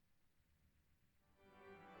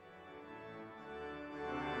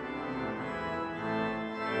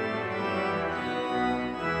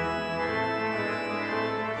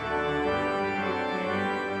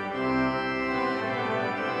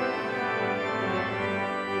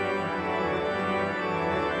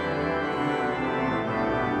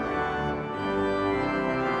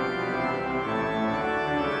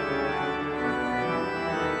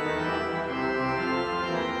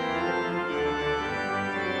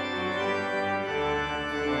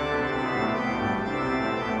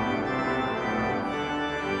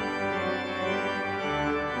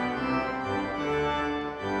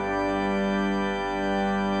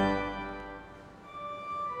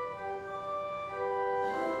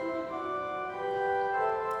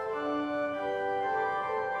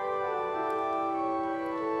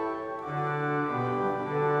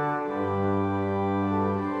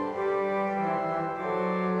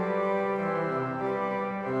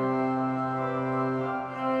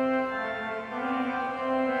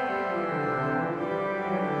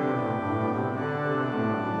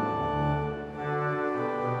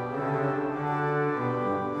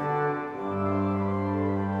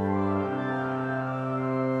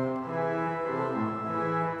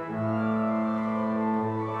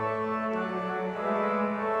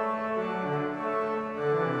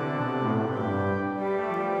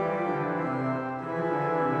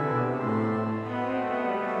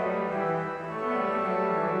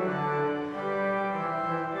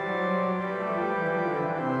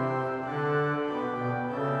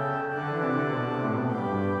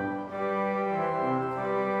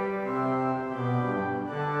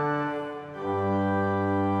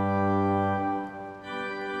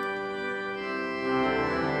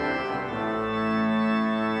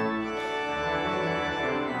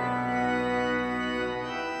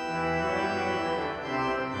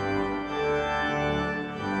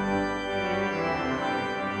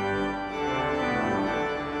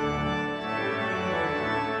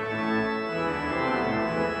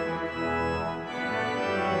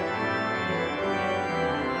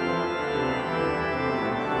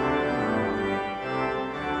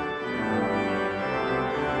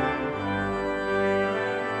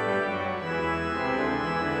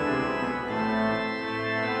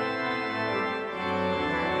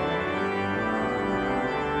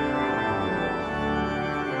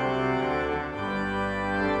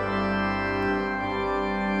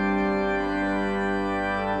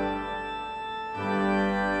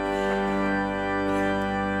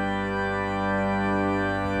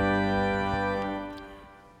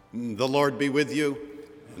The Lord be with you,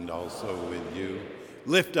 and also with you.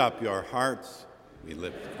 Lift up your hearts. We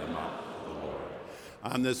lift them up to the Lord.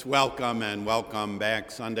 On this welcome and welcome back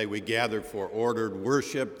Sunday, we gather for ordered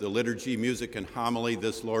worship. The liturgy, music, and homily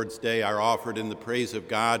this Lord's Day are offered in the praise of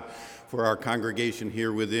God for our congregation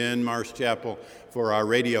here within Marsh Chapel, for our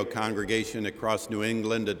radio congregation across New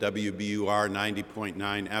England at WBUR 90.9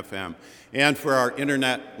 FM, and for our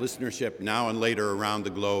internet listenership now and later around the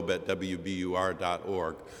globe at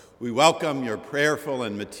WBUR.org. We welcome your prayerful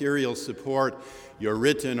and material support, your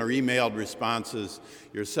written or emailed responses,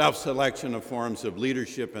 your self-selection of forms of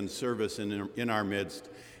leadership and service in our midst,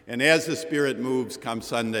 and as the Spirit moves, come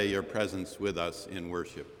Sunday, your presence with us in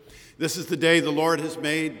worship. This is the day the Lord has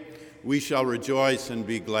made. We shall rejoice and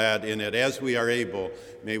be glad in it. As we are able,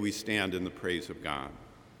 may we stand in the praise of God.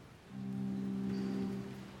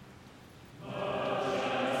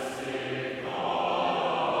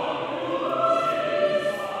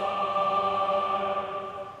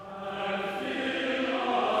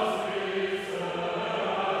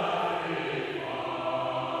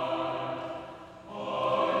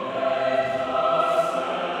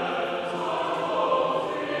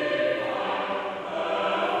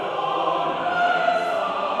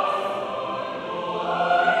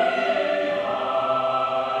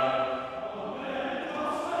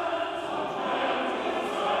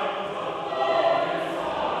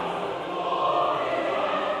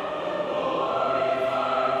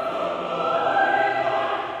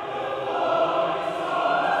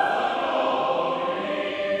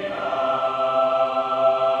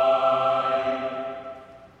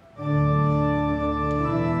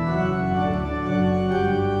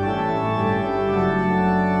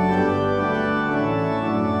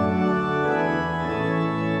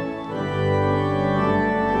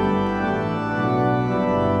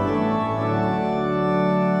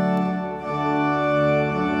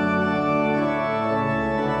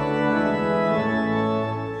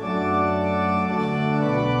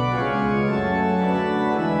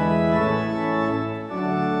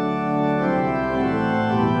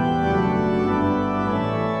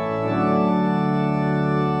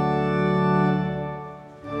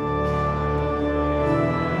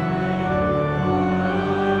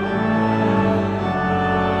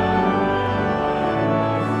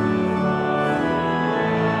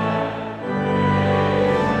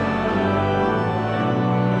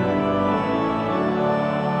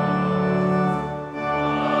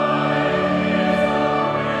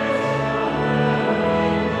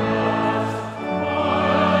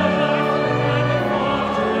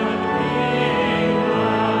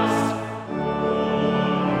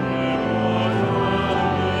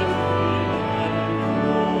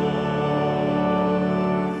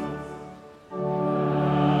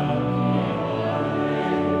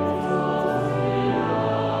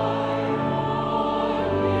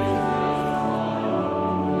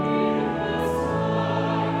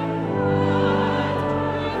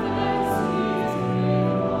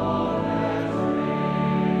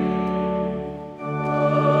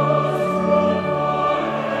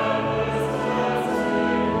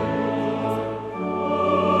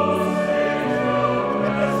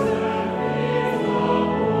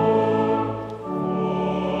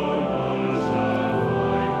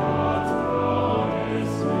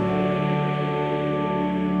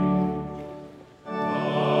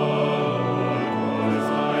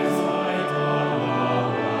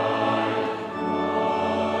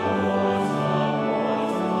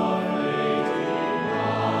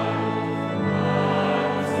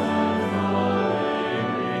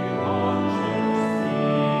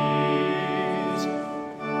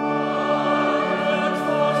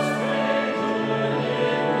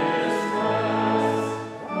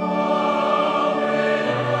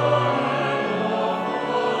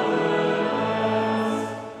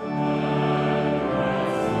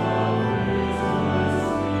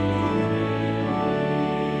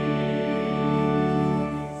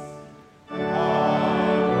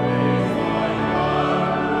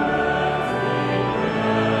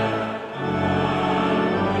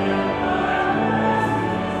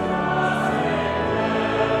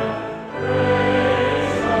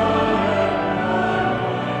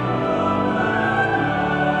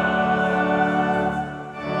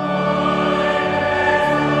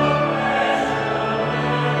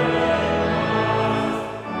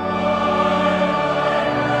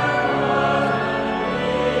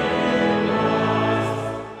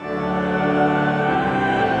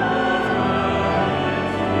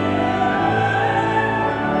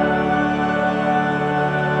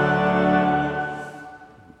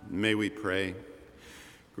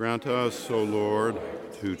 Grant us, O Lord,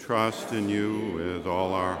 who trust in you with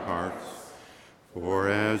all our hearts. For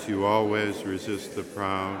as you always resist the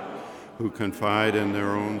proud, who confide in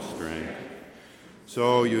their own strength,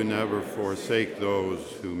 so you never forsake those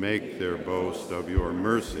who make their boast of your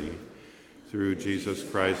mercy, through Jesus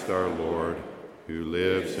Christ our Lord, who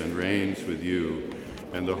lives and reigns with you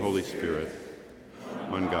and the Holy Spirit,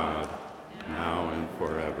 one God, now and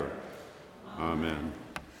forever. Amen.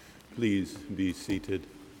 Please be seated.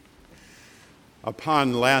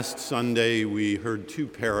 Upon last Sunday, we heard two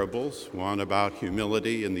parables, one about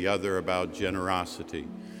humility and the other about generosity.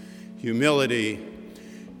 Humility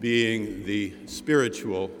being the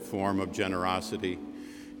spiritual form of generosity,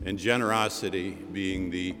 and generosity being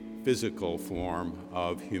the physical form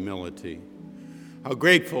of humility. How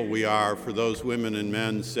grateful we are for those women and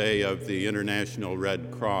men, say, of the International Red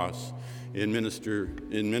Cross in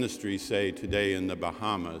ministry, say, today in the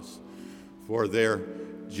Bahamas, for their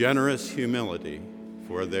generous humility,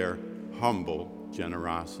 for their humble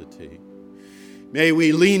generosity. May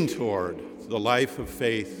we lean toward the life of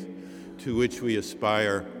faith to which we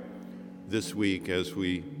aspire this week as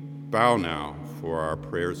we bow now for our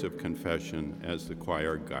prayers of confession as the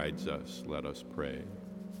choir guides us. Let us pray.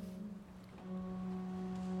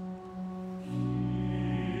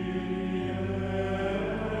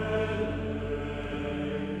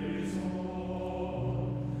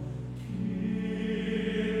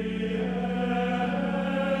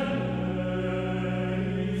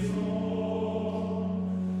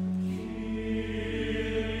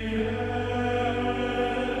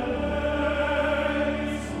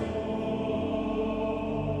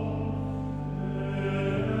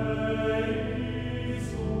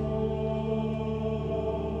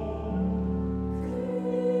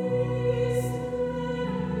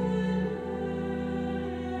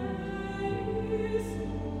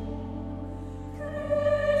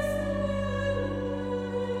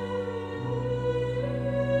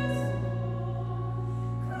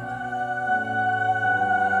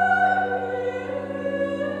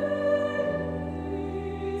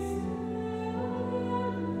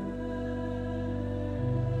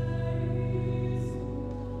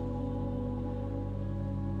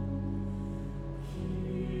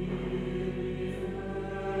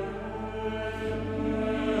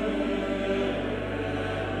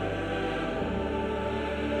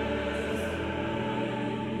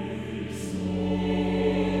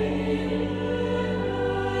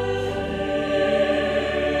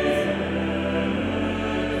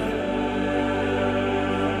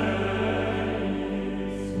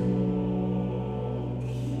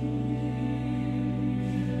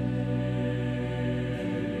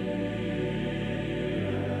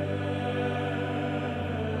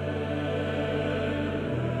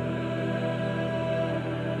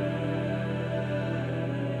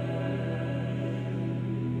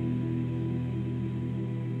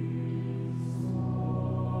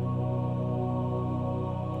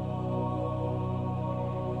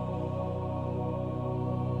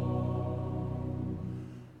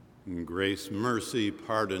 Grace, mercy,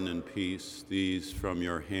 pardon, and peace, these from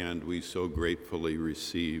your hand we so gratefully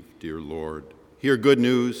receive, dear Lord. Hear good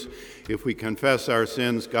news. If we confess our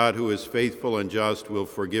sins, God, who is faithful and just, will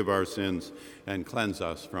forgive our sins and cleanse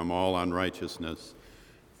us from all unrighteousness.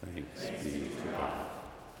 Thanks be to God.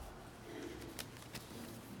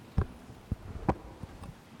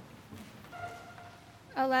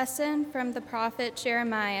 A lesson from the prophet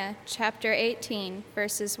Jeremiah, chapter 18,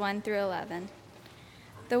 verses 1 through 11.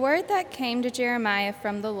 The word that came to Jeremiah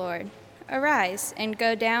from the Lord, "Arise and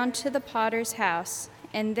go down to the potter's house,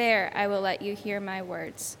 and there I will let you hear my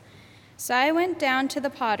words." So I went down to the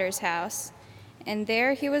potter's house, and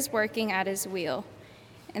there he was working at his wheel,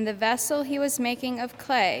 and the vessel he was making of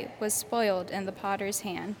clay was spoiled in the potter's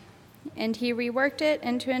hand. And he reworked it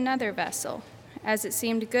into another vessel, as it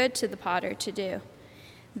seemed good to the potter to do.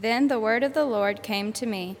 Then the word of the Lord came to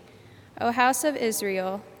me, "O house of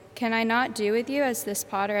Israel, can I not do with you as this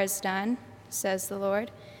potter has done, says the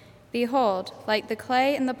Lord? Behold, like the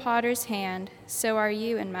clay in the potter's hand, so are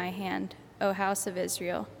you in my hand, O house of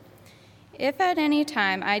Israel. If at any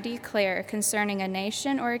time I declare concerning a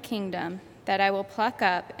nation or a kingdom that I will pluck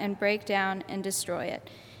up and break down and destroy it,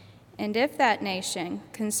 and if that nation,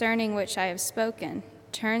 concerning which I have spoken,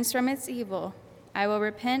 turns from its evil, I will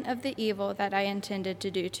repent of the evil that I intended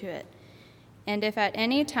to do to it. And if at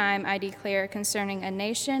any time I declare concerning a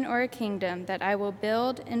nation or a kingdom that I will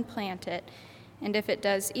build and plant it, and if it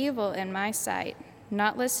does evil in my sight,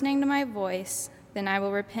 not listening to my voice, then I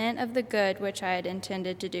will repent of the good which I had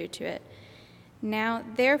intended to do to it. Now,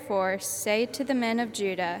 therefore, say to the men of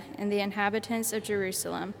Judah and the inhabitants of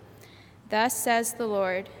Jerusalem, Thus says the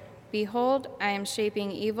Lord, Behold, I am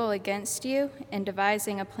shaping evil against you and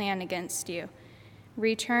devising a plan against you.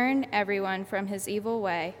 Return everyone from his evil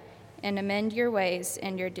way and amend your ways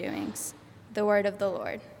and your doings. The word of the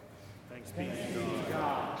Lord. Thanks be to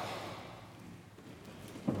God.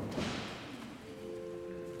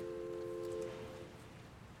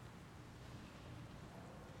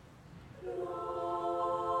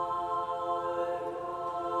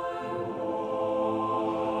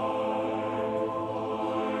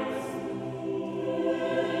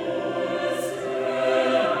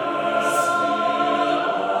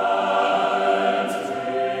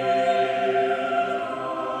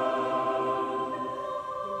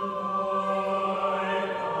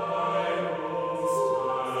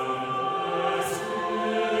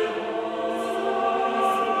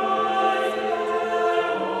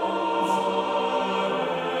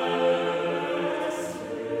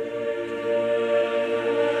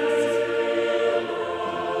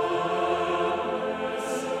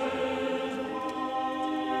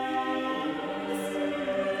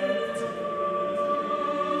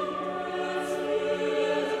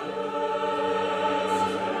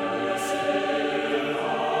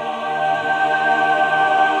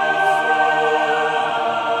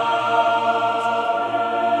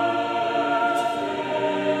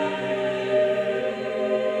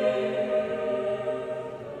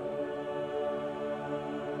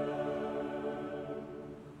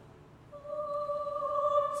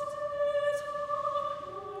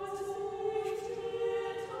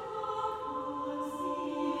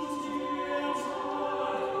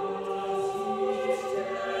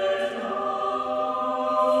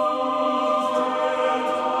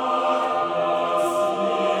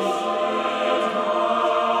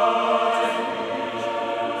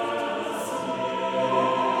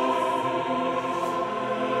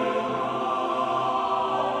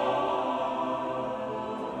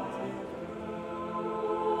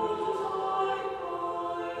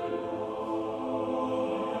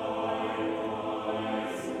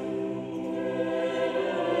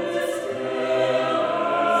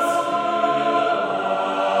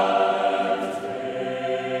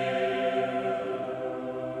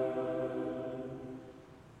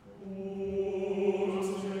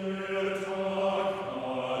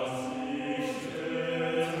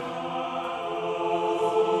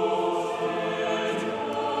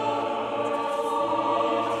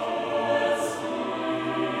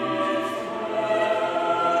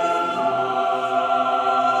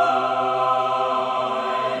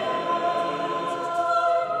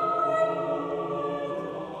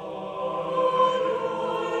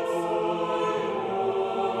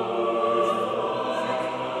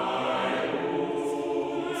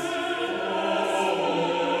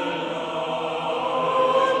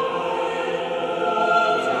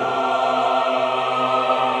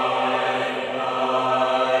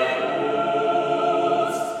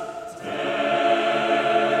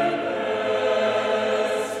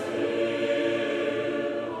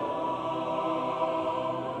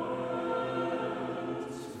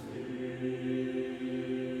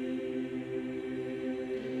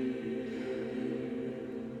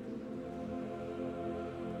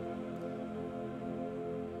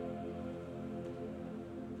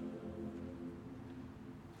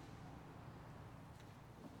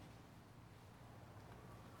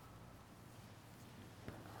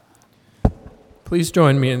 Please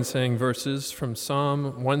join me in saying verses from Psalm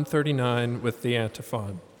 139 with the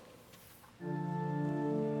antiphon.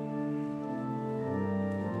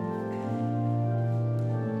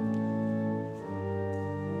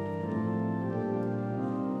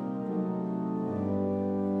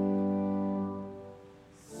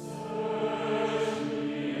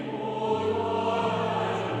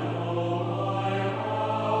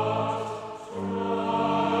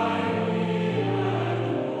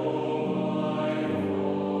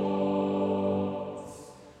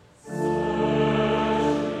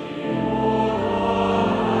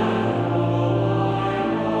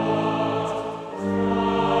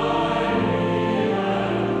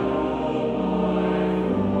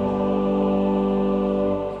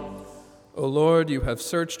 O Lord, you have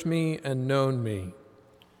searched me and known me.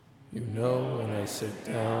 You know when I sit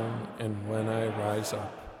down and when I rise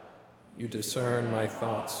up. You discern my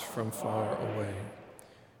thoughts from far away.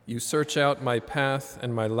 You search out my path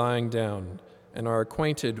and my lying down, and are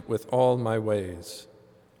acquainted with all my ways.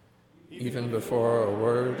 Even before a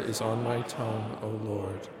word is on my tongue, O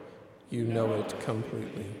Lord, you know it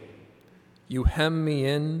completely. You hem me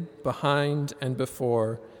in, behind and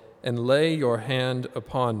before, and lay your hand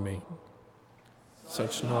upon me.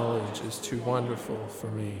 Such knowledge is too wonderful for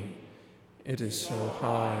me. It is so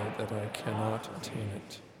high that I cannot attain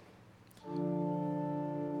it.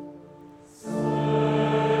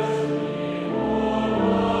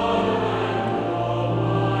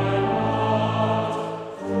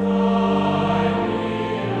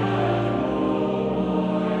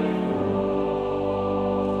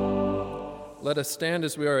 Let us stand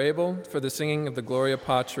as we are able for the singing of the Gloria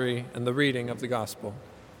Patri and the reading of the Gospel.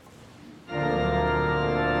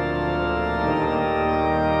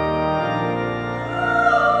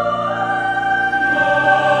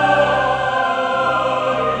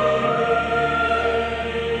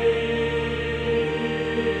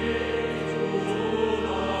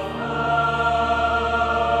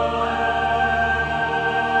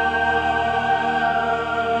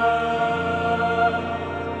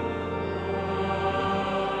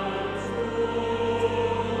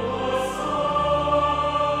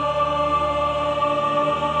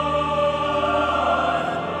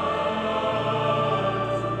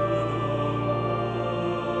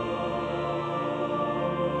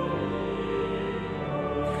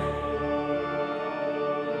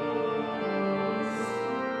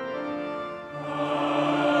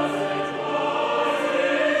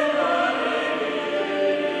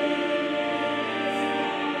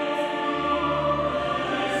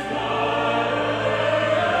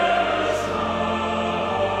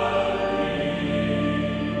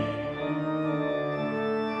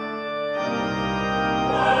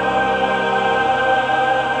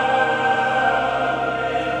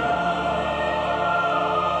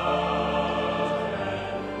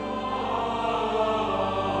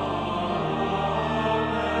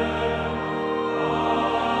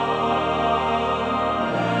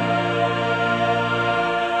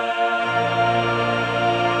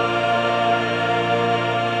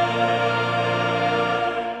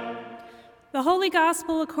 The Holy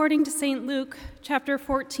Gospel according to St. Luke, chapter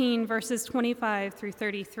 14, verses 25 through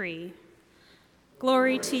 33.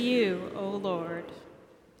 Glory to you, O Lord.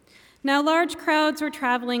 Now large crowds were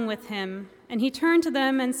traveling with him, and he turned to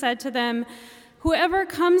them and said to them, "Whoever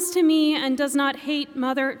comes to me and does not hate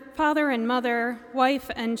father and mother,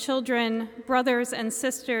 wife and children, brothers and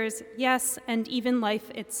sisters, yes, and even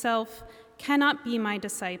life itself, cannot be my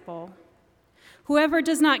disciple. Whoever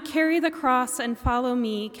does not carry the cross and follow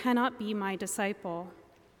me cannot be my disciple.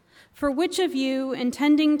 For which of you,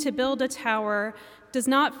 intending to build a tower, does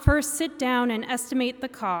not first sit down and estimate the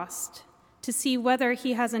cost to see whether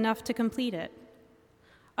he has enough to complete it?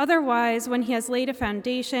 Otherwise, when he has laid a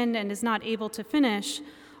foundation and is not able to finish,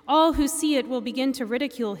 all who see it will begin to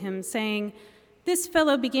ridicule him, saying, 'This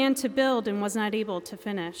fellow began to build and was not able to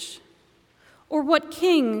finish.' Or what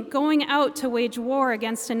king, going out to wage war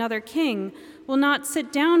against another king, will not sit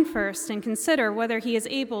down first and consider whether he is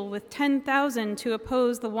able with 10,000 to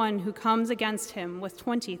oppose the one who comes against him with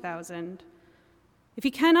 20,000? If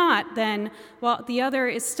he cannot, then, while the other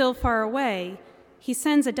is still far away, he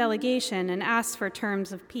sends a delegation and asks for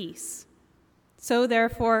terms of peace. So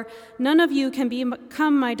therefore, none of you can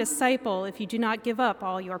become my disciple if you do not give up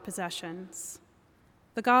all your possessions."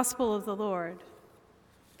 The Gospel of the Lord.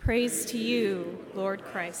 Praise to you, Lord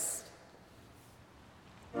Christ.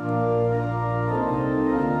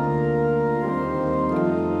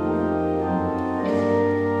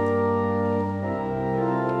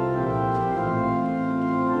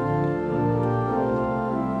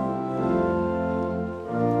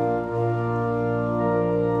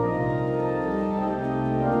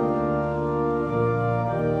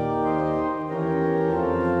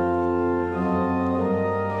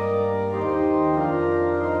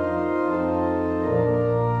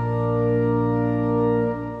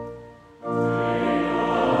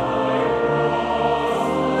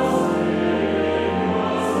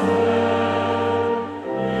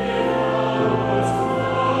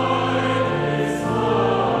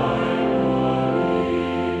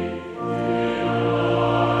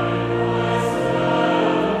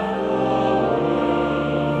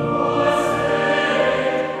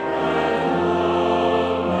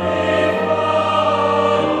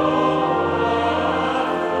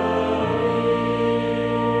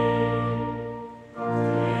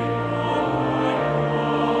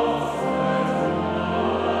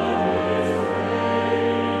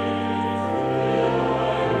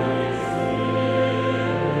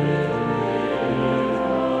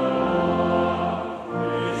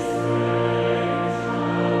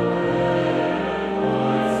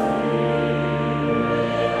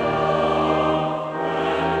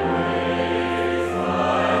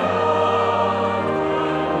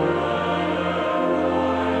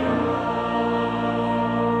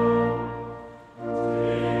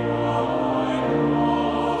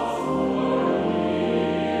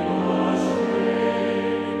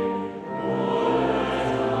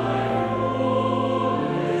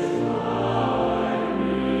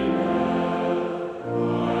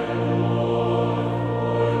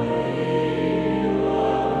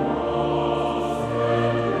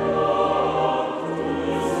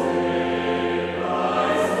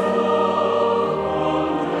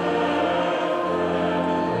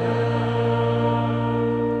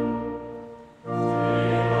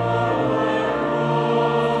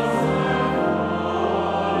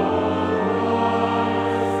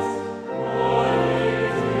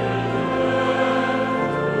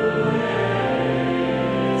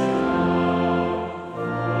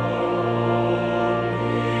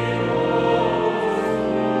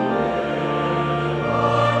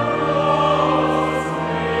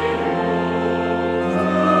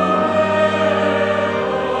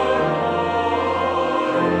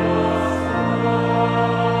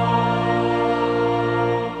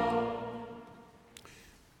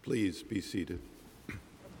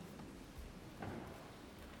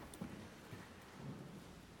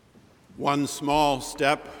 One small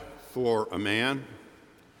step for a man,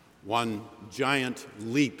 one giant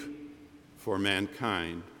leap for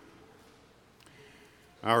mankind.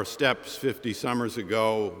 Our steps 50 summers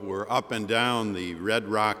ago were up and down the Red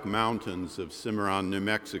Rock Mountains of Cimarron, New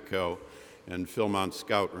Mexico, and Philmont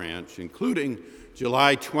Scout Ranch, including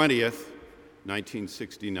July 20th,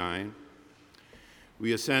 1969.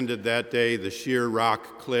 We ascended that day the sheer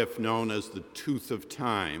rock cliff known as the Tooth of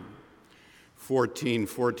Time.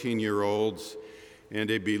 14-year-olds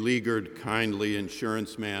and a beleaguered, kindly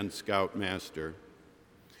insurance man scoutmaster.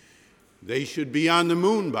 They should be on the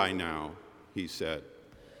moon by now, he said.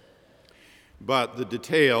 But the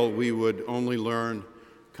detail we would only learn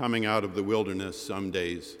coming out of the wilderness some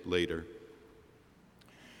days later.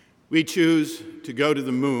 We choose to go to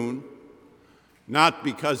the moon, not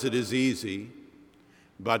because it is easy,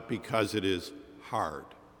 but because it is hard.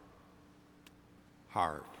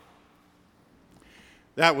 Hard.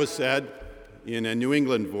 That was said in a New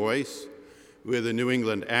England voice with a New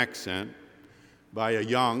England accent by a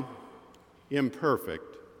young,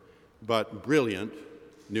 imperfect, but brilliant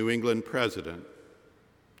New England president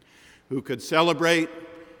who could celebrate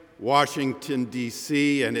Washington,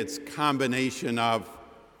 D.C. and its combination of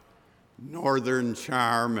northern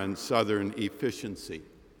charm and southern efficiency,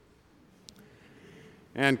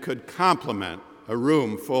 and could compliment a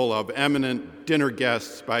room full of eminent dinner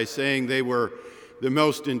guests by saying they were the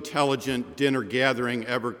most intelligent dinner gathering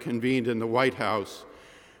ever convened in the White House,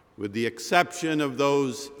 with the exception of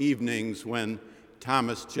those evenings when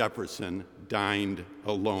Thomas Jefferson dined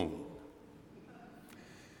alone.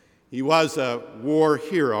 He was a war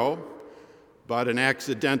hero, but an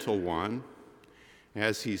accidental one,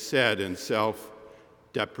 as he said in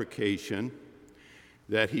self-deprecation,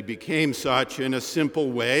 that he became such in a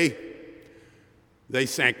simple way: they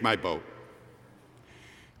sank my boat.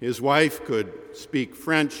 His wife could speak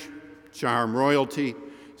French, charm royalty,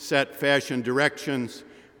 set fashion directions,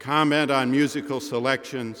 comment on musical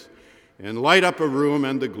selections, and light up a room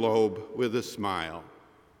and the globe with a smile.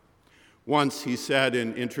 Once he said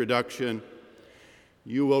in introduction,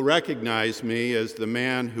 "You will recognize me as the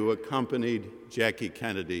man who accompanied Jackie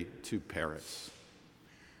Kennedy to Paris."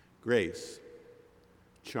 Grace,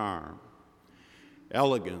 charm,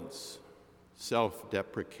 elegance,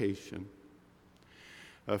 self-deprecation.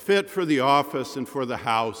 A fit for the office and for the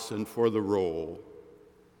house and for the role.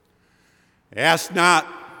 Ask not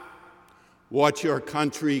what your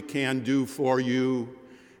country can do for you.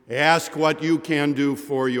 Ask what you can do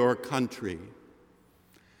for your country.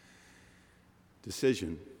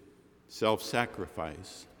 Decision,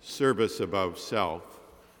 self-sacrifice, service above self,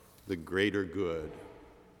 the greater good.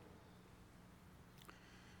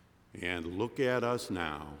 And look at us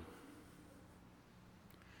now.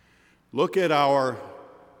 Look at our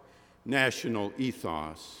national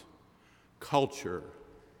ethos, culture,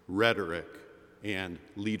 rhetoric, and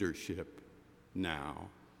leadership now.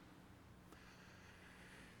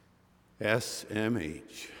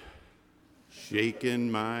 SMH,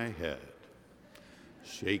 shaking my head,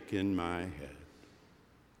 shaking my head.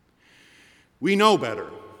 We know better,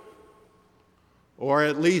 or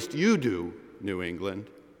at least you do, New England.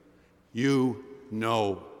 You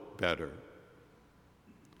know better.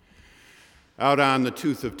 Out on the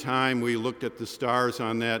Tooth of Time, we looked at the stars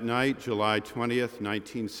on that night, July 20th,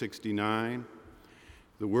 1969.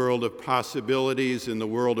 The world of possibilities in the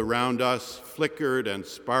world around us flickered and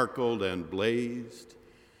sparkled and blazed.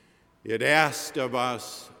 It asked of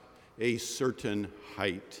us a certain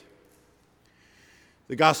height.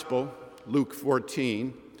 The gospel, Luke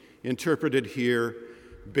 14, interpreted here,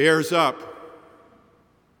 bears up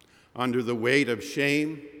under the weight of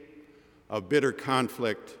shame, of bitter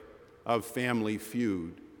conflict, of family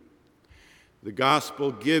feud. The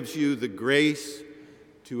gospel gives you the grace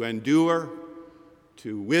to endure,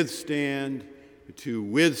 to withstand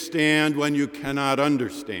when you cannot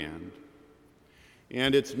understand.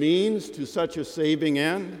 And its means to such a saving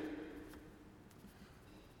end: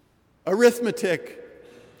 arithmetic,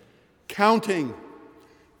 counting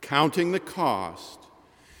the cost.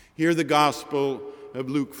 Hear the gospel of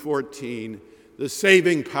Luke 14, the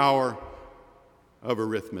saving power of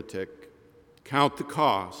arithmetic. Count the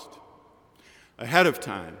cost. Ahead of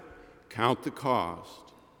time, count the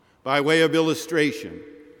cost. By way of illustration,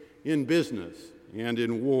 in business and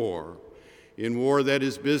in war that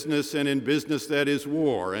is business and in business that is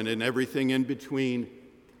war, and in everything in between,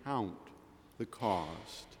 count the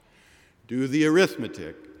cost. Do the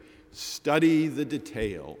arithmetic, study the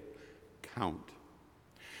detail, count.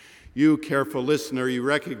 You, careful listener, you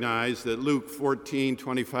recognize that Luke 14,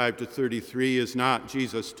 25-33 is not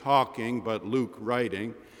Jesus talking, but Luke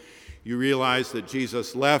writing. You realize that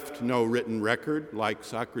Jesus left no written record, like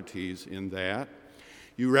Socrates in that.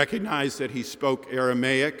 You recognize that he spoke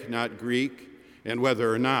Aramaic, not Greek, and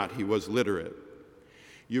whether or not he was literate.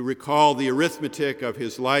 You recall the arithmetic of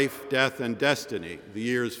his life, death, and destiny, the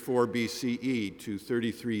years 4 BCE to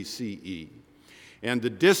 33 CE, and the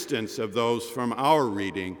distance of those from our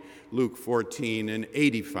reading, Luke 14 and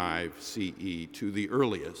 85 CE, to the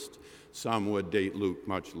earliest. Some would date Luke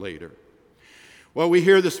much later. What we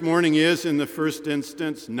hear this morning is, in the first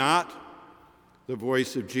instance, not the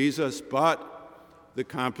voice of Jesus, but the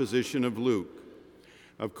composition of Luke.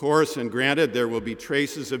 Of course, and granted, there will be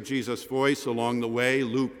traces of Jesus' voice along the way,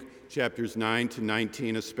 Luke chapters 9 to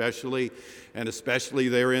 19 especially, and especially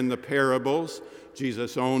there in the parables,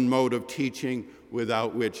 Jesus' own mode of teaching,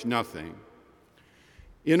 without which nothing.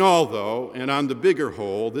 In all, though, and on the bigger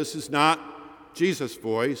whole, this is not Jesus'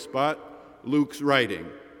 voice, but Luke's writing.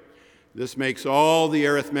 This makes all the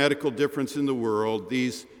arithmetical difference in the world,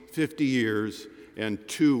 these 50 years and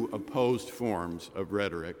 2 opposed forms of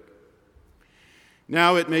rhetoric.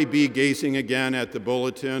 Now it may be gazing again at the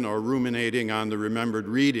bulletin or ruminating on the remembered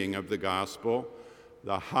reading of the gospel,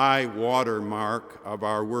 the high water mark of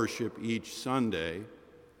our worship each Sunday.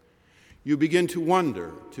 You begin to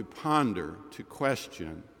wonder, to ponder, to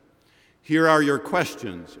question. Here are your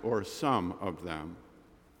questions, or some of them.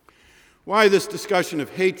 Why this discussion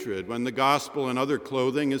of hatred when the gospel and other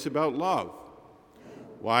clothing is about love?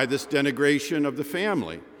 Why this denigration of the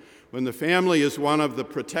family when the family is one of the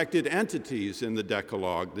protected entities in the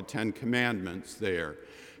Decalogue, the 10 Commandments there?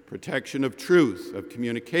 Protection of truth, of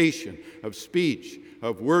communication, of speech,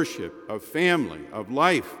 of worship, of family, of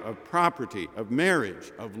life, of property, of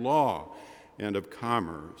marriage, of law, and of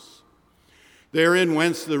commerce. Therein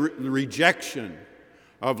whence the rejection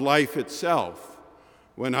of life itself,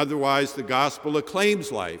 when otherwise the gospel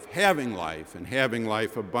acclaims life, and having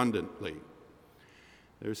life abundantly.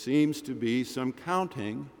 There seems to be some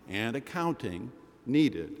counting and accounting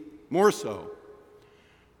needed. More so,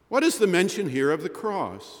 what is the mention here of the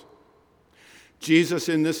cross? Jesus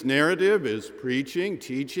in this narrative is preaching,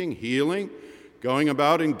 teaching, healing, going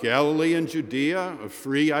about in Galilee and Judea, a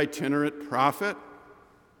free itinerant prophet.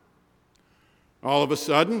 All of a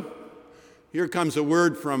sudden, here comes a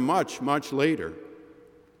word from much, much later,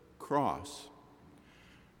 cross.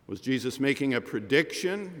 Was Jesus making a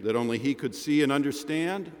prediction that only he could see and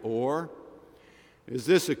understand? Or is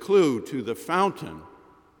this a clue to the fountain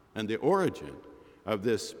and the origin of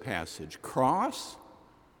this passage? Cross?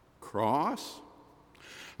 Cross?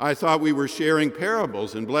 I thought we were sharing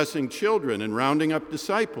parables and blessing children and rounding up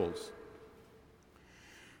disciples.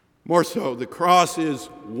 More so, the cross is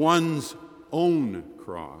one's own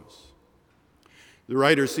cross. The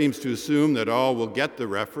writer seems to assume that all will get the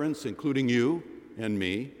reference, including you and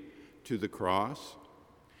me, to the cross.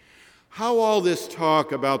 How all this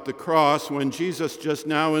talk about the cross when Jesus just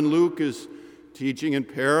now in Luke is teaching in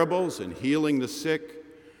parables and healing the sick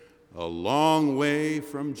a long way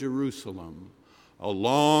from Jerusalem, a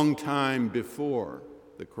long time before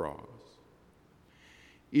the cross?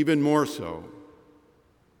 Even more so,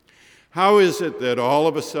 how is it that all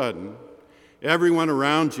of a sudden everyone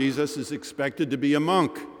around Jesus is expected to be a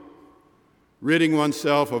monk, ridding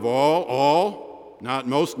oneself of all, not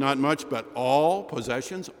most, not much, but all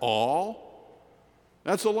possessions, all?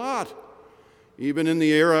 That's a lot. Even in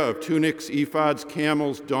the era of tunics, ephods,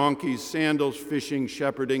 camels, donkeys, sandals, fishing,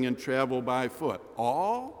 shepherding, and travel by foot.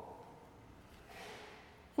 All?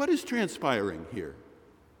 What is transpiring here?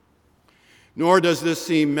 Nor does this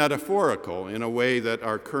seem metaphorical in a way that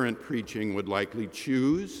our current preaching would likely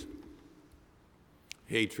choose.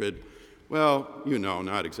 Hatred, well,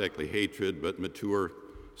 not exactly hatred, but mature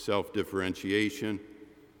self-differentiation.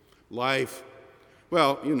 Life,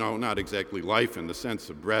 well, not exactly life in the sense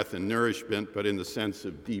of breath and nourishment, but in the sense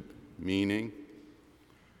of deep meaning.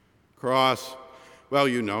 Cross, well,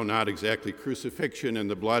 not exactly crucifixion in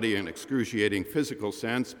the bloody and excruciating physical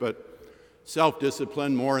sense, but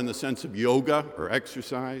self-discipline more in the sense of yoga or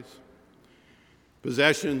exercise.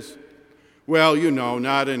 Possessions, well,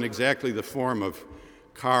 not in exactly the form of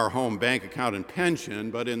car, home, bank account, and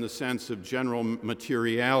pension, but in the sense of general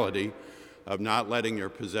materiality, of not letting your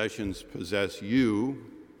possessions possess you,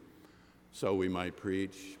 so we might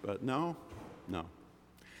preach. But no.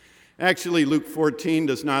 Actually, Luke 14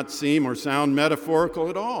 does not seem or sound metaphorical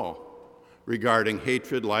at all regarding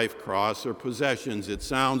hatred, life, cross, or possessions. It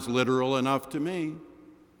sounds literal enough to me.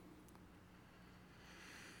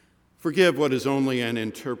 Forgive what is only an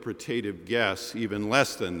interpretative guess, even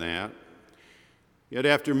less than that. Yet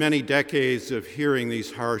after many decades of hearing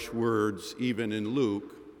these harsh words, even in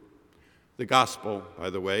Luke, The gospel, by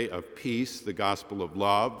the way, of peace, the gospel of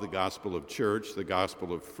love, the gospel of church, the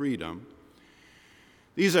gospel of freedom.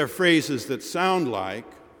 These are phrases that sound like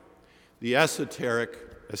the esoteric,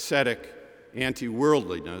 ascetic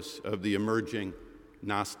anti-worldliness of the emerging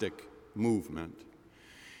Gnostic movement.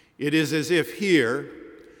 It is as if here,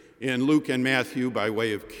 in Luke and Matthew by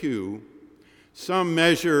way of cue, some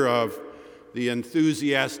measure of the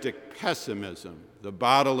enthusiastic pessimism, the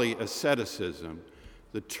bodily asceticism,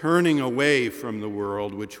 the turning away from the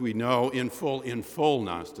world, which we know in full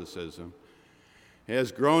Gnosticism,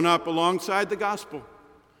 has grown up alongside the gospel,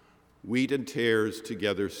 wheat and tares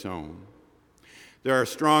together sown. There are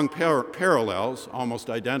strong parallels, almost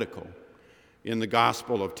identical, in the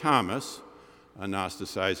Gospel of Thomas, a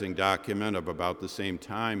Gnosticizing document of about the same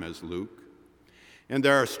time as Luke. And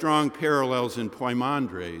there are strong parallels in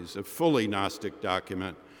Poimandres, a fully Gnostic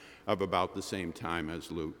document of about the same time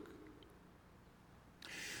as Luke.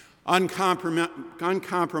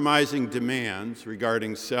 Uncompromising demands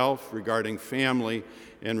regarding self, regarding family,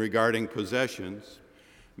 and regarding possessions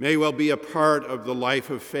may well be a part of the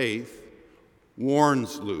life of faith,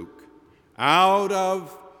 warns Luke, out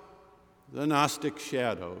of the Gnostic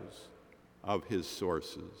shadows of his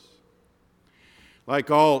sources.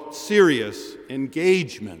 Like all serious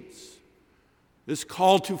engagements, this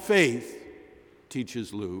call to faith,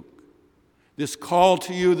 teaches Luke, this call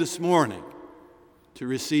to you this morning to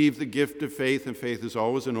receive the gift of faith, and faith is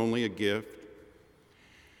always and only a gift.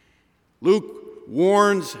 Luke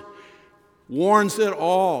warns that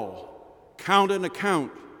all, count and account,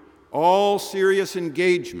 all serious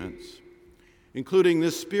engagements, including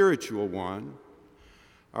this spiritual one,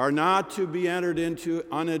 are not to be entered into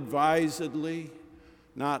unadvisedly,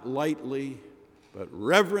 not lightly, but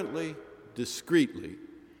reverently, discreetly,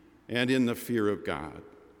 and in the fear of God.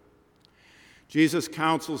 Jesus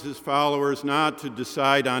counsels his followers not to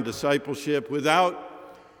decide on discipleship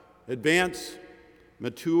without advanced,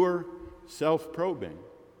 mature self-probing,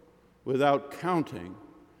 without counting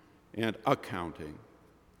and accounting.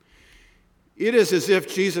 It is as if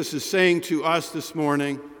Jesus is saying to us this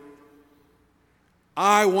morning,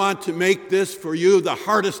 I want to make this for you the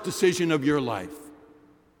hardest decision of your life.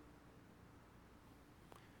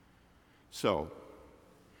 So,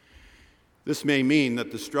 this may mean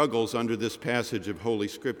that the struggles under this passage of Holy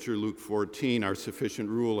Scripture, Luke 14, our sufficient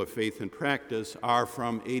rule of faith and practice, are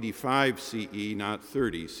from 85 CE, not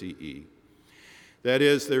 30 CE. That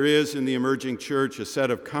is, there is in the emerging church a set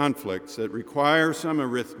of conflicts that require some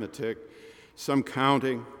arithmetic, some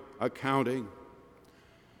counting, accounting.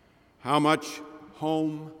 How much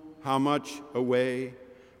home, how much away,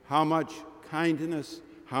 how much kindness,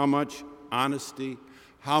 how much honesty,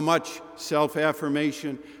 how much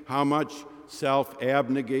self-affirmation, how much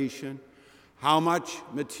self-abnegation, how much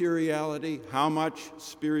materiality, how much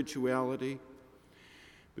spirituality.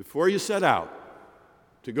 Before you set out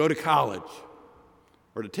to go to college,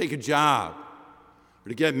 or to take a job, or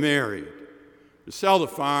to get married, to sell the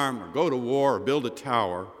farm, or go to war, or build a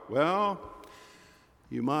tower, well,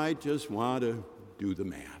 you might just want to do the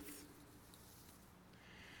math.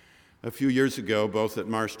 A few years ago, both at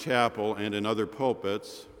Marsh Chapel and in other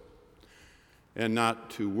pulpits, and not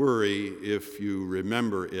to worry if you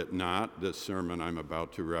remember it not, this sermon I'm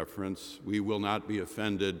about to reference, we will not be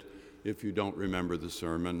offended if you don't remember the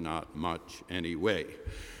sermon, not much anyway.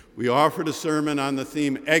 We offered a sermon on the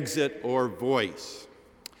theme exit or voice.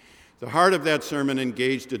 The heart of that sermon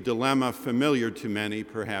engaged a dilemma familiar to many,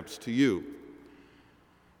 perhaps to you.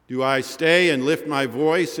 Do I stay and lift my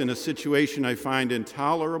voice in a situation I find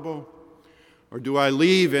intolerable? Or do I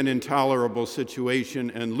leave an intolerable situation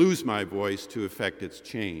and lose my voice to effect its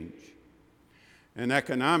change? An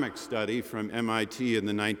economic study from MIT in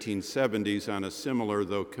the 1970s on a similar,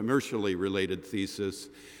 though commercially related thesis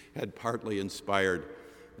had partly inspired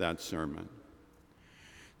that sermon.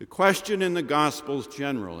 The question in the Gospels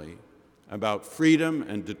generally about freedom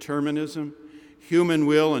and determinism, human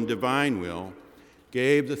will and divine will,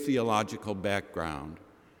 gave the theological background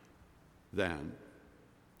then.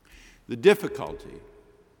 The difficulty,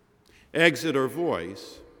 exit or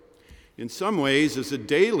voice, in some ways is a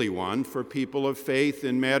daily one for people of faith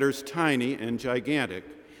in matters tiny and gigantic.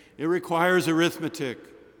 It requires arithmetic.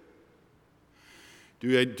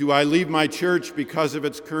 Do I leave my church because of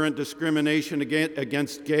its current discrimination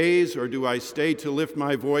against gays, or do I stay to lift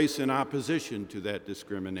my voice in opposition to that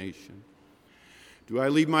discrimination? Do I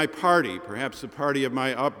leave my party, perhaps the party of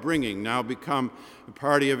my upbringing, now become a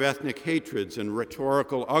party of ethnic hatreds and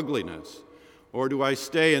rhetorical ugliness? Or do I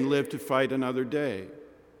stay and live to fight another day?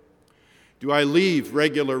 Do I leave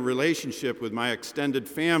regular relationship with my extended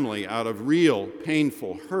family out of real,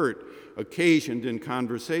 painful hurt occasioned in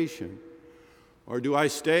conversation? Or do I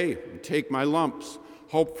stay and take my lumps,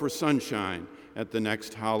 hope for sunshine at the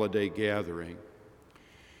next holiday gathering?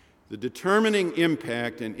 The determining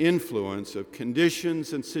impact and influence of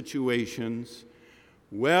conditions and situations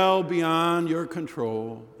well beyond your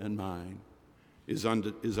control and mine is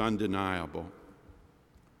undeniable.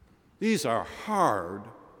 These are hard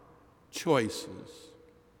choices.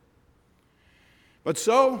 But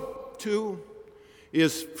so, too,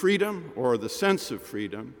 is freedom, or the sense of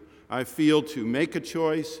freedom, I feel, to make a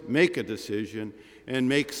choice, make a decision, and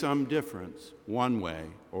make some difference, one way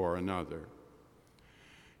or another.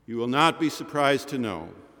 You will not be surprised to know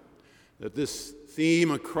that this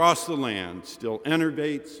theme across the land still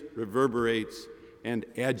enervates, reverberates, and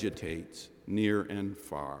agitates near and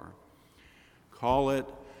far. Call it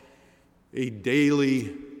a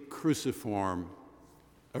daily cruciform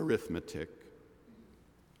arithmetic.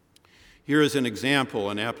 Here is an example,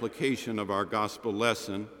 an application of our gospel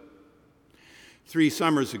lesson. 3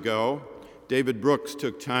 summers ago, David Brooks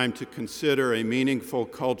took time to consider a meaningful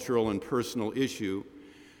cultural and personal issue,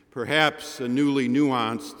 perhaps a newly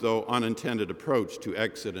nuanced, though unintended approach to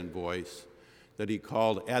exit and voice that he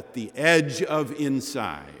called At the Edge of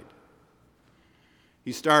Inside.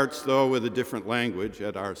 He starts, though, with a different language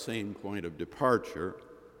at our same point of departure,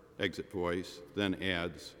 exit voice, then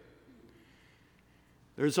adds,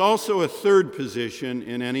 there's also a third position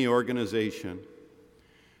in any organization,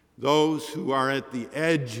 those who are at the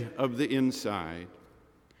edge of the inside.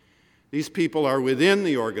 These people are within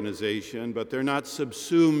the organization, but they're not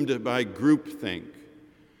subsumed by groupthink.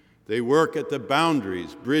 They work at the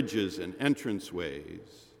boundaries, bridges, and entranceways.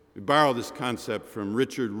 We borrow this concept from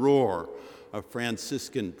Richard Rohr, a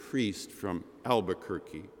Franciscan priest from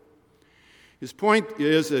Albuquerque. His point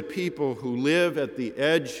is that people who live at the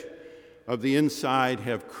edge of the inside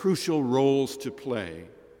have crucial roles to play.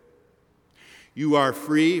 You are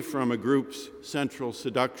free from a group's central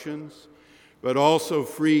seductions, but also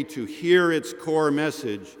free to hear its core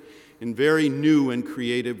message in very new and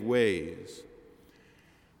creative ways.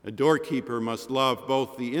 A doorkeeper must love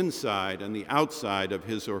both the inside and the outside of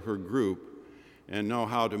his or her group and know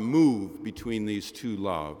how to move between these two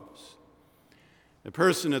loves. A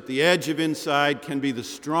person at the edge of inside can be the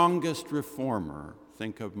strongest reformer.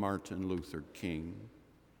 Think of Martin Luther King.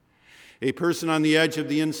 A person on the edge of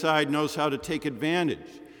the inside knows how to take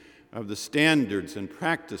advantage of the standards and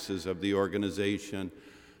practices of the organization,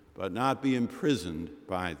 but not be imprisoned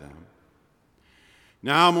by them.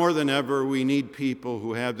 Now more than ever, we need people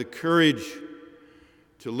who have the courage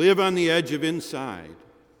to live on the edge of inside,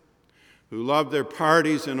 who love their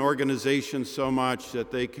parties and organizations so much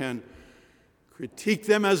that they can critique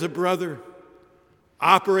them as a brother,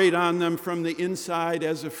 operate on them from the inside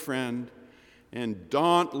as a friend, and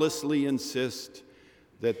dauntlessly insist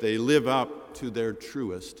that they live up to their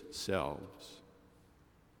truest selves.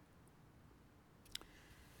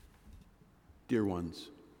 Dear ones,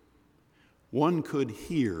 one could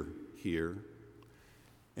hear here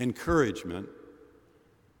encouragement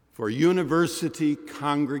for university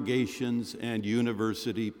congregations and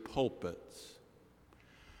university pulpits.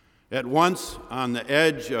 At once on the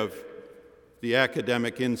edge of the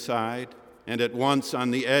academic inside, and at once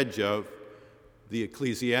on the edge of the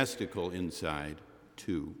ecclesiastical inside,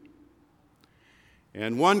 too.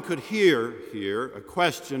 And one could hear here a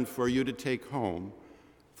question for you to take home,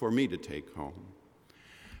 for me to take home,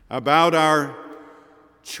 about our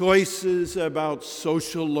choices about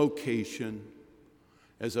social location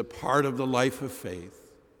as a part of the life of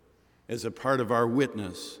faith, as a part of our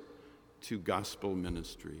witness to gospel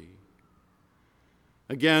ministry.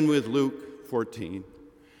 Again with Luke 14,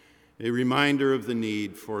 a reminder of the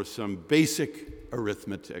need for some basic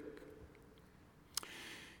arithmetic.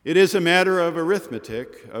 It is a matter of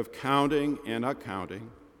arithmetic, of counting and accounting.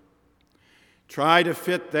 Try to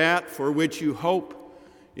fit that for which you hope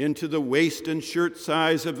into the waist and shirt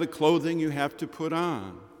size of the clothing you have to put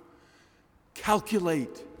on.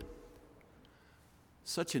 Calculate.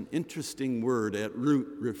 Such an interesting word at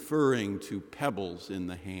root, referring to pebbles in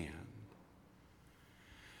the hand.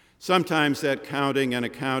 Sometimes that counting and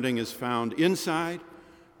accounting is found inside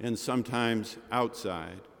and sometimes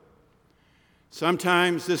outside.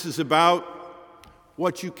 Sometimes this is about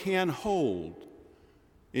what you can hold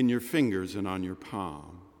in your fingers and on your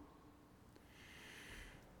palm.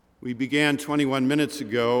 We began 21 minutes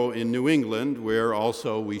ago in New England, where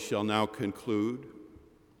also we shall now conclude.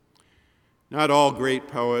 Not all great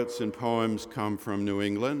poets and poems come from New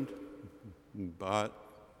England, but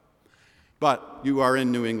you are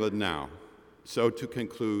in New England now. So to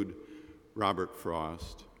conclude, Robert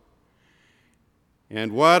Frost.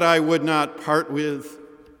 And what I would not part with,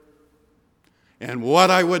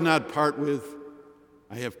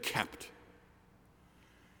 I have kept.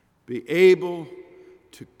 Be able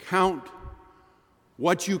to count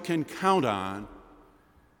what you can count on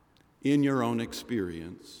in your own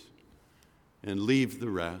experience and leave the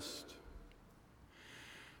rest.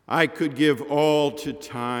 I could give all to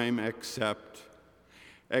time except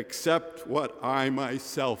what I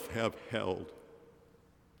myself have held.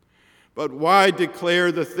 But why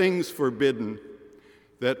declare the things forbidden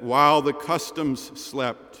that while the customs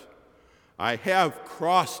slept, I have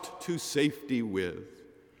crossed to safety with?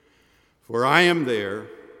 For I am there,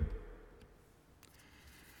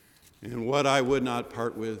 and what I would not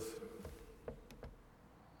part with,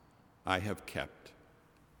 I have kept.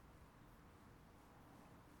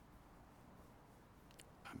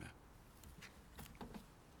 Amen.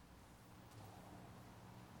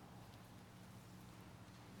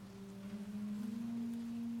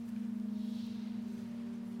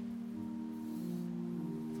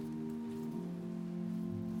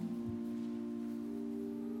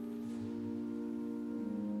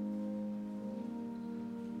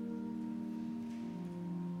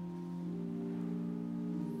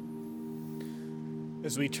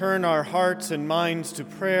 As we turn our hearts and minds to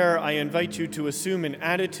prayer, I invite you to assume an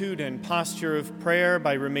attitude and posture of prayer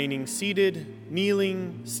by remaining seated,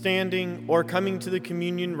 kneeling, standing, or coming to the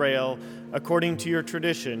communion rail according to your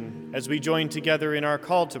tradition as we join together in our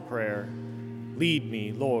call to prayer. Lead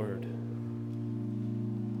me, Lord.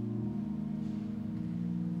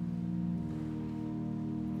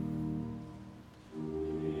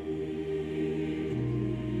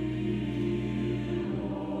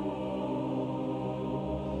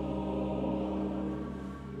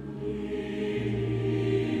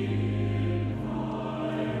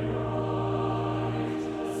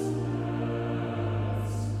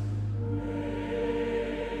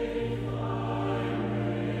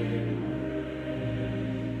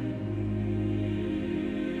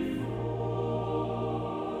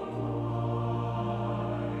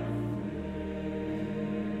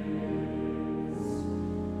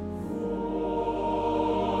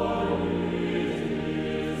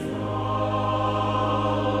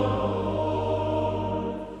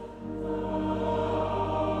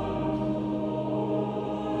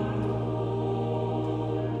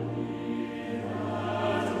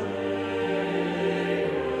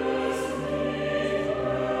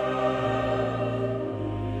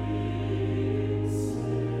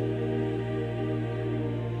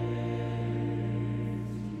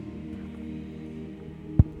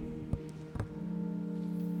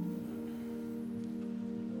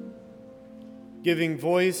 Giving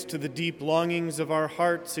voice to the deep longings of our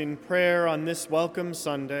hearts in prayer on this welcome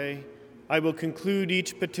Sunday, I will conclude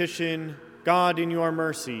each petition, God, in your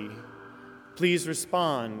mercy, please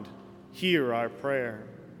respond, hear our prayer.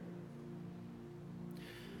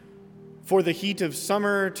 For the heat of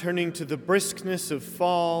summer turning to the briskness of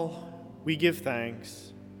fall, we give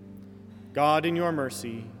thanks. God, in your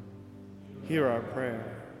mercy, hear our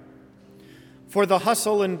prayer. For the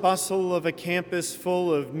hustle and bustle of a campus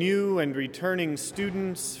full of new and returning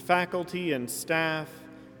students, faculty, and staff,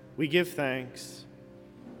 we give thanks.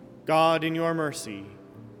 God, in your mercy,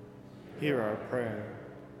 hear our prayer.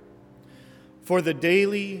 For the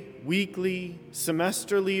daily, weekly,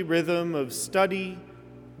 semesterly rhythm of study,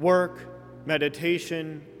 work,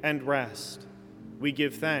 meditation, and rest, we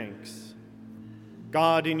give thanks.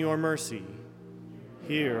 God, in your mercy,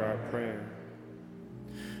 hear our prayer.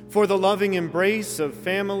 For the loving embrace of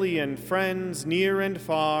family and friends near and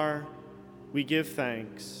far, we give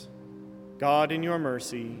thanks. God, in your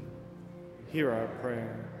mercy, hear our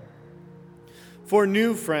prayer. For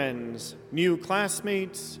new friends, new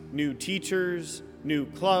classmates, new teachers, new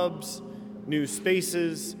clubs, new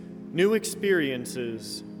spaces, new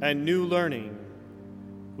experiences, and new learning,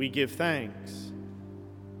 we give thanks.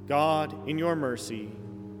 God, in your mercy,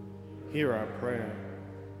 hear our prayer.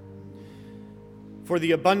 For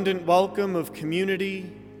the abundant welcome of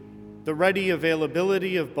community, the ready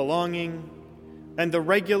availability of belonging, and the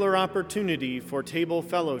regular opportunity for table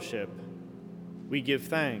fellowship, we give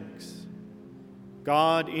thanks.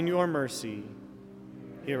 God, in your mercy,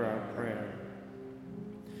 hear our prayer.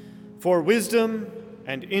 For wisdom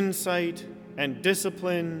and insight and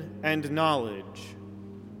discipline and knowledge,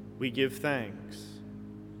 we give thanks.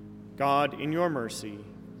 God, in your mercy,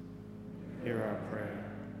 hear our prayer.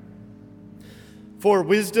 For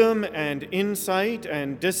wisdom and insight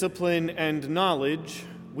and discipline and knowledge,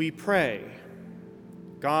 we pray.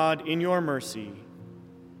 God, in your mercy,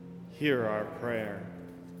 hear our prayer.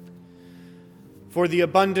 For the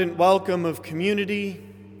abundant welcome of community,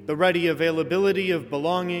 the ready availability of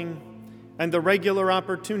belonging, and the regular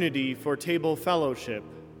opportunity for table fellowship,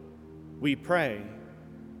 we pray.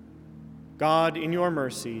 God, in your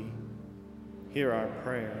mercy, hear our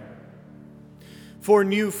prayer. For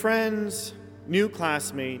new friends, new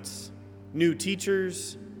classmates, new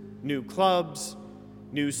teachers, new clubs,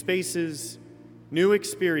 new spaces, new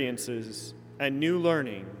experiences, and new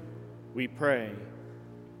learning, we pray.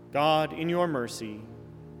 God, in your mercy,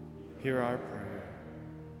 hear our prayer.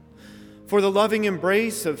 For the loving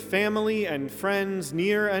embrace of family and friends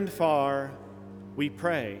near and far, we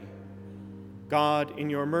pray. God, in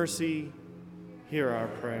your mercy, hear our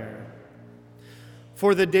prayer.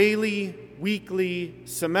 For the daily, weekly,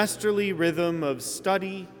 semesterly rhythm of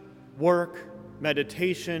study, work,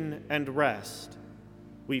 meditation, and rest,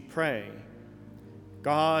 we pray.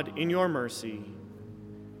 God, in your mercy,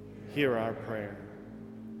 hear our prayer.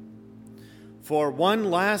 For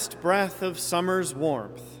one last breath of summer's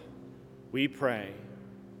warmth, we pray.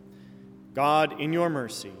 God, in your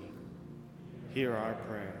mercy, hear our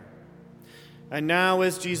prayer. And now,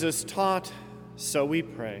 as Jesus taught, so we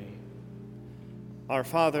pray. Our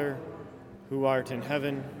Father, who art in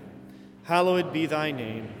heaven, hallowed be thy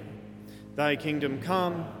name. Thy kingdom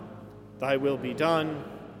come, thy will be done,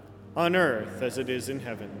 on earth as it is in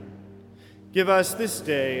heaven. Give us this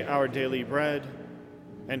day our daily bread,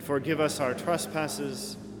 and forgive us our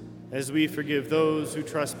trespasses, as we forgive those who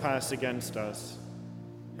trespass against us.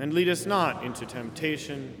 And lead us not into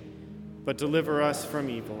temptation, but deliver us from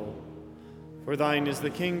evil. For thine is the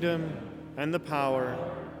kingdom, and the power,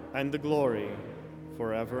 and the glory,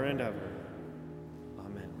 forever and ever.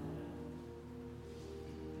 Amen.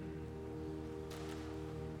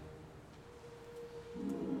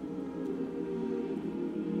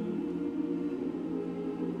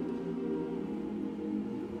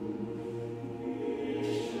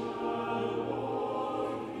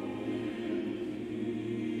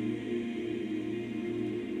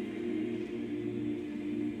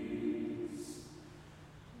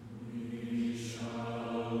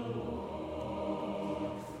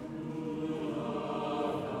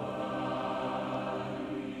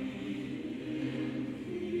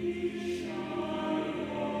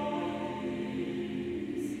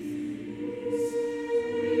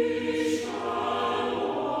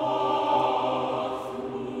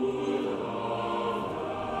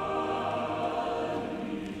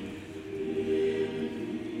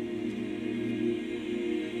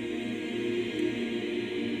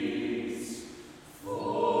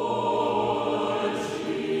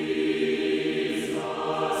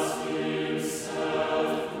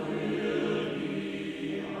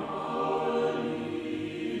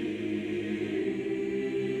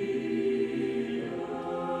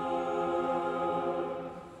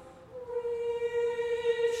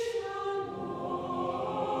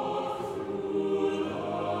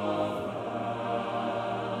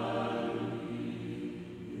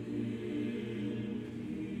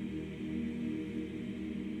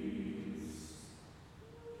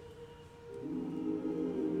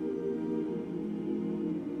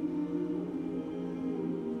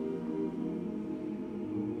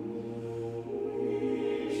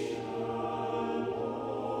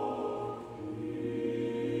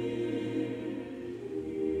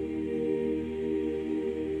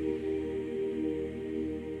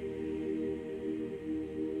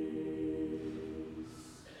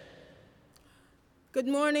 Good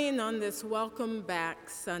morning on this Welcome Back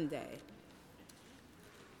Sunday.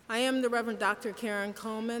 I am the Reverend Dr. Karen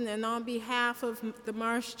Coleman, and on behalf of the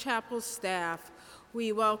Marsh Chapel staff,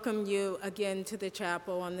 we welcome you again to the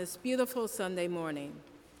chapel on this beautiful Sunday morning.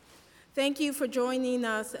 Thank you for joining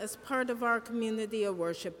us as part of our community of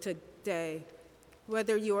worship today,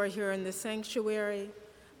 whether you are here in the sanctuary,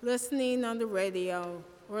 listening on the radio,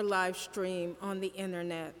 or live stream on the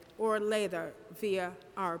internet, or later via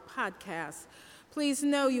our podcast. Please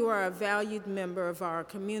know you are a valued member of our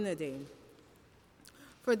community.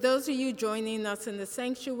 For those of you joining us in the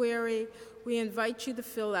sanctuary, we invite you to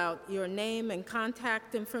fill out your name and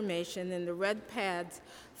contact information in the red pads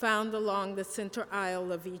found along the center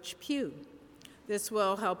aisle of each pew. This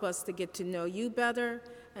will help us to get to know you better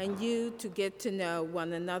and you to get to know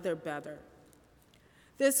one another better.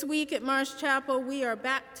 This week at Marsh Chapel, we are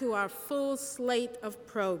back to our full slate of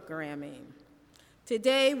programming.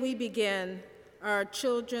 Today, we begin our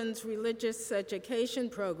children's religious education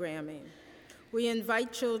programming. We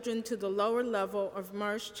invite children to the lower level of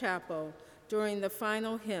Marsh Chapel during the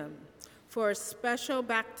final hymn for a special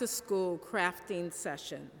back-to-school crafting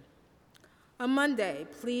session. On Monday,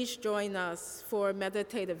 please join us for a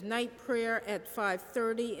meditative night prayer at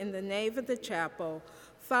 5:30 in the nave of the chapel,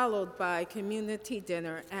 followed by community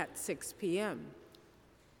dinner at 6 p.m.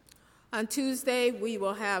 On Tuesday, we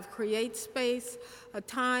will have Create Space, a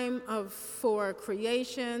time for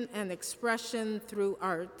creation and expression through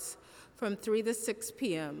arts from 3 to 6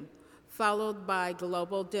 p.m., followed by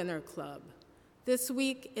Global Dinner Club. This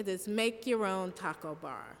week, it is Make Your Own Taco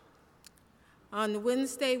Bar. On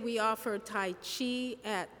Wednesday, we offer Tai Chi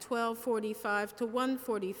at 12:45 to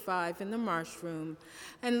 1:45 in the Marsh Room.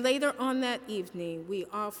 And later on that evening, we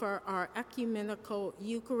offer our ecumenical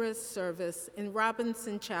Eucharist service in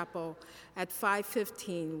Robinson Chapel at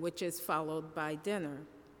 5:15, which is followed by dinner.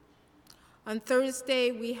 On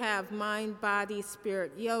Thursday, we have Mind, Body,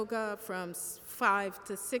 Spirit Yoga from 5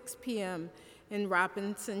 to 6 p.m. in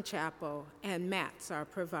Robinson Chapel, and mats are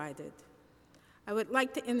provided. I would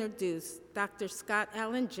like to introduce Dr. Scott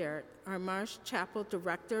Allan Jarrett, our Marsh Chapel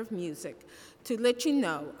Director of Music, to let you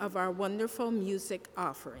know of our wonderful music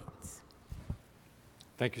offerings.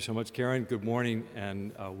 Thank you so much, Karen. Good morning,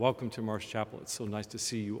 and welcome to Marsh Chapel. It's so nice to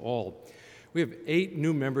see you all. We have 8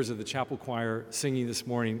 new members of the chapel choir singing this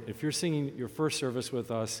morning. If you're singing your first service with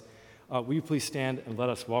us, will you please stand and let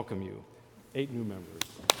us welcome you? 8 new members.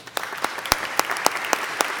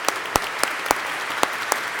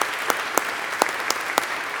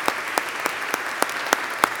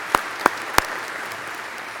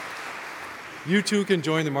 You too can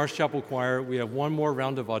join the Marsh Chapel Choir. We have one more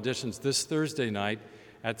round of auditions this Thursday night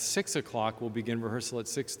at 6 o'clock. We'll begin rehearsal at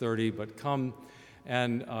 6:30, but come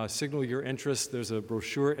and signal your interest. There's a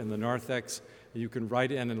brochure in the narthex. You can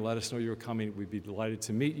write in and let us know you're coming. We'd be delighted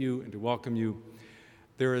to meet you and to welcome you.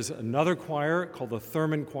 There is another choir called the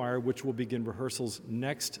Thurman Choir, which will begin rehearsals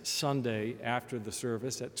next Sunday after the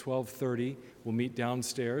service at 12:30. We'll meet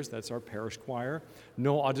downstairs. That's our parish choir.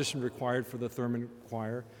 No audition required for the Thurman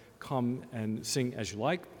Choir. Come and sing as you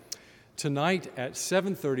like. Tonight at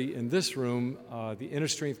 7:30 in this room, the Inner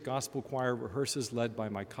Strength Gospel Choir rehearses, led by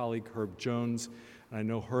my colleague Herb Jones. And I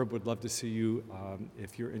know Herb would love to see you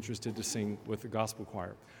if you're interested to sing with the Gospel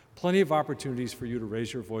Choir. Plenty of opportunities for you to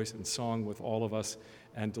raise your voice in song with all of us,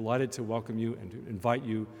 and delighted to welcome you and to invite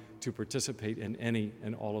you to participate in any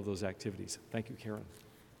and all of those activities. Thank you, Karen.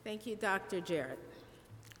 Thank you, Dr. Jarrett.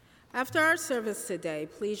 After our service today,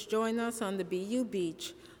 please join us on the BU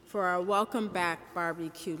Beach for our Welcome Back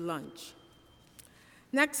barbecue lunch.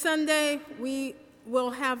 Next Sunday, we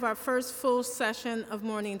will have our first full session of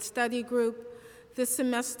morning study group. This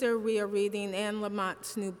semester, we are reading Anne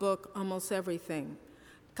Lamott's new book, Almost Everything.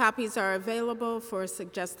 Copies are available for a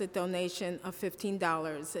suggested donation of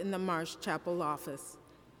 $15 in the Marsh Chapel office.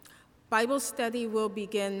 Bible study will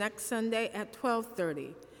begin next Sunday at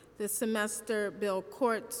 12:30. This semester, Bill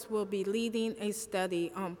Courts will be leading a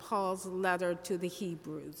study on Paul's letter to the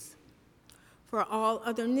Hebrews. For all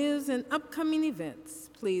other news and upcoming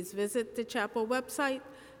events, please visit the chapel website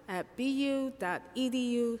at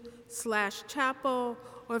bu.edu/chapel,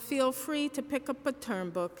 or feel free to pick up a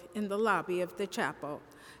term book in the lobby of the chapel.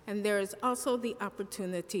 And there is also the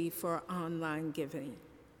opportunity for online giving.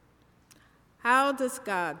 How does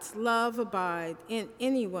God's love abide in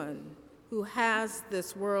anyone who has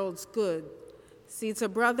this world's good, sees a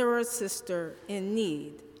brother or sister in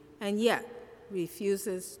need, and yet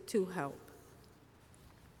refuses to help?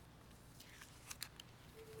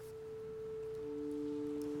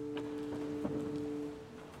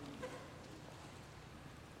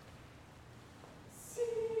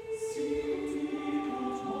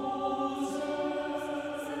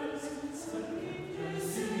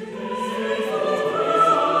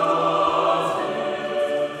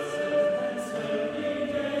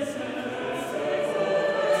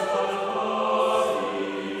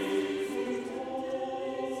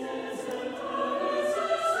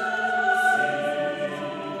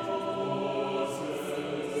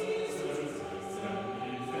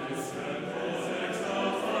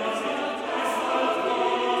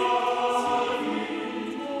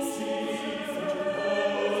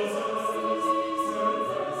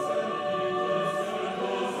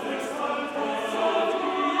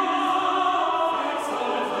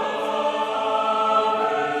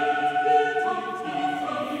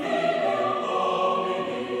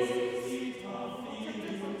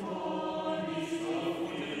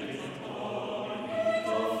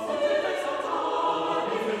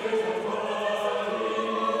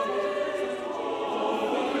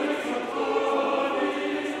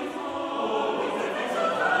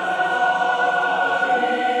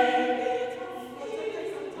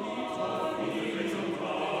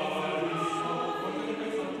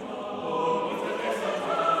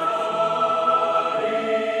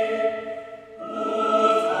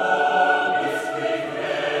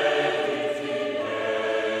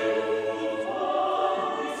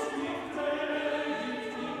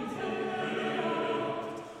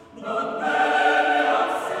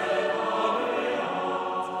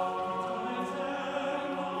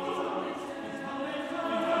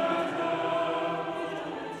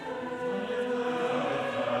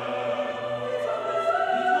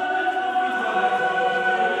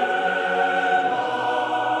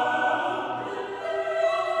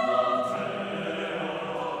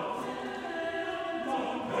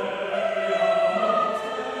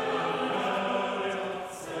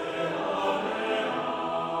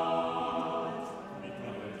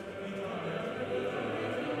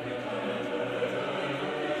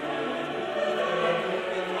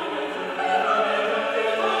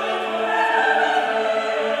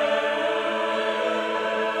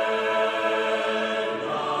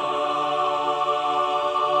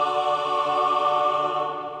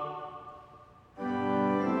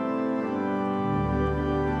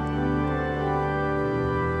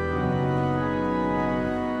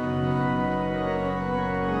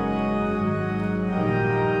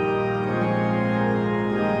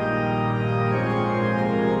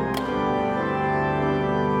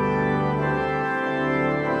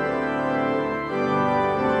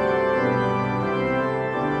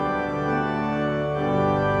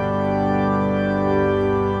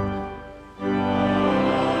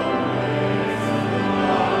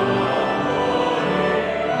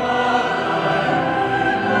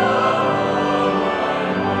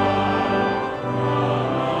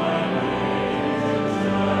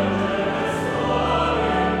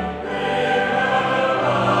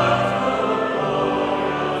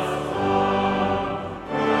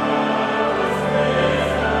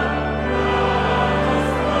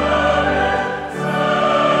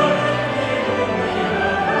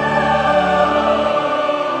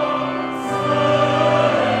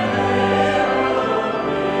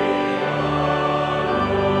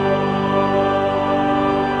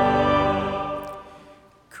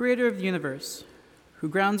 creator of the universe, who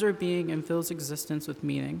grounds our being and fills existence with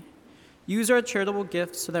meaning, use our charitable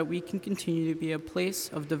gifts so that we can continue to be a place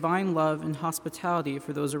of divine love and hospitality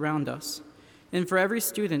for those around us, and for every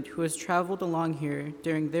student who has traveled along here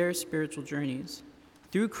during their spiritual journeys.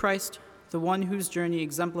 Through Christ, the one whose journey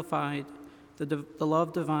exemplified the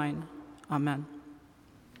love divine. Amen.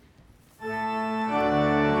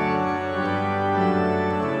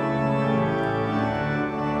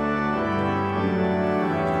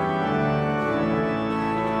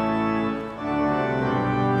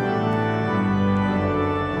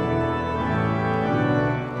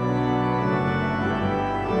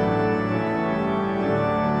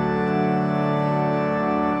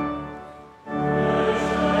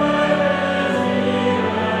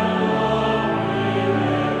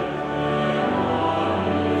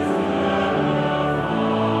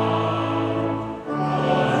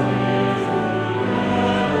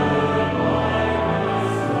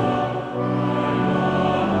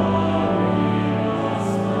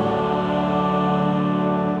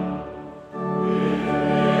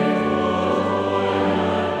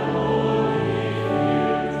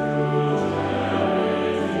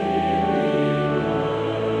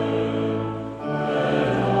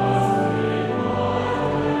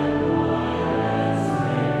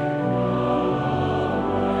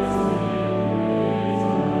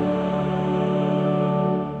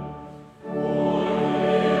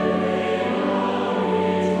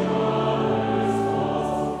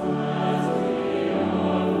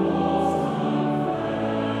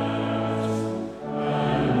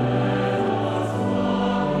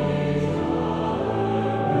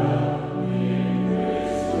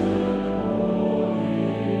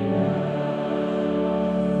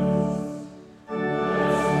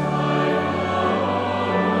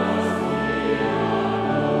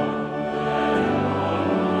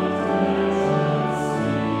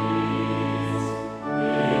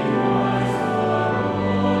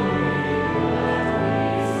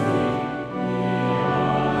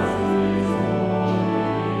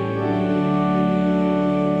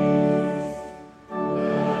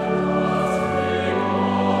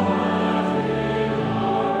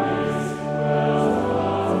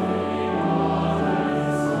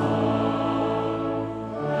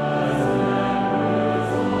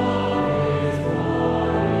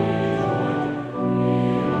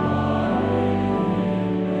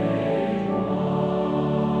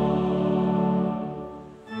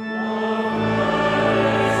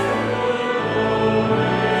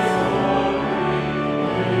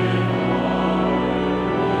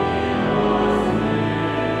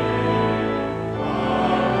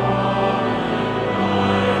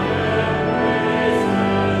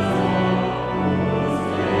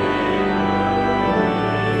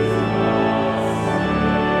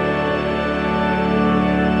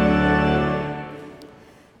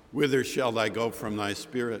 Whither shall I go from thy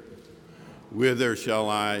spirit? Whither shall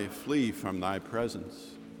I flee from thy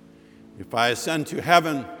presence? If I ascend to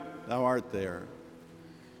heaven, thou art there.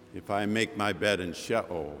 If I make my bed in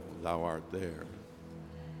Sheol, thou art there.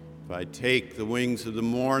 If I take the wings of the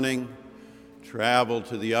morning, travel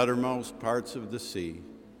to the uttermost parts of the sea,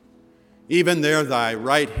 even there thy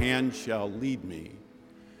right hand shall lead me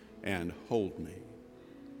and hold me.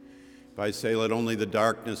 If I say, let only the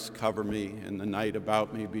darkness cover me and the night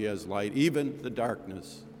about me be as light, even the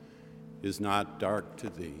darkness is not dark to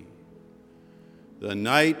thee. The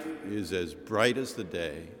night is as bright as the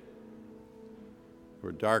day,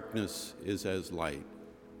 for darkness is as light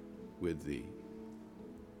with thee.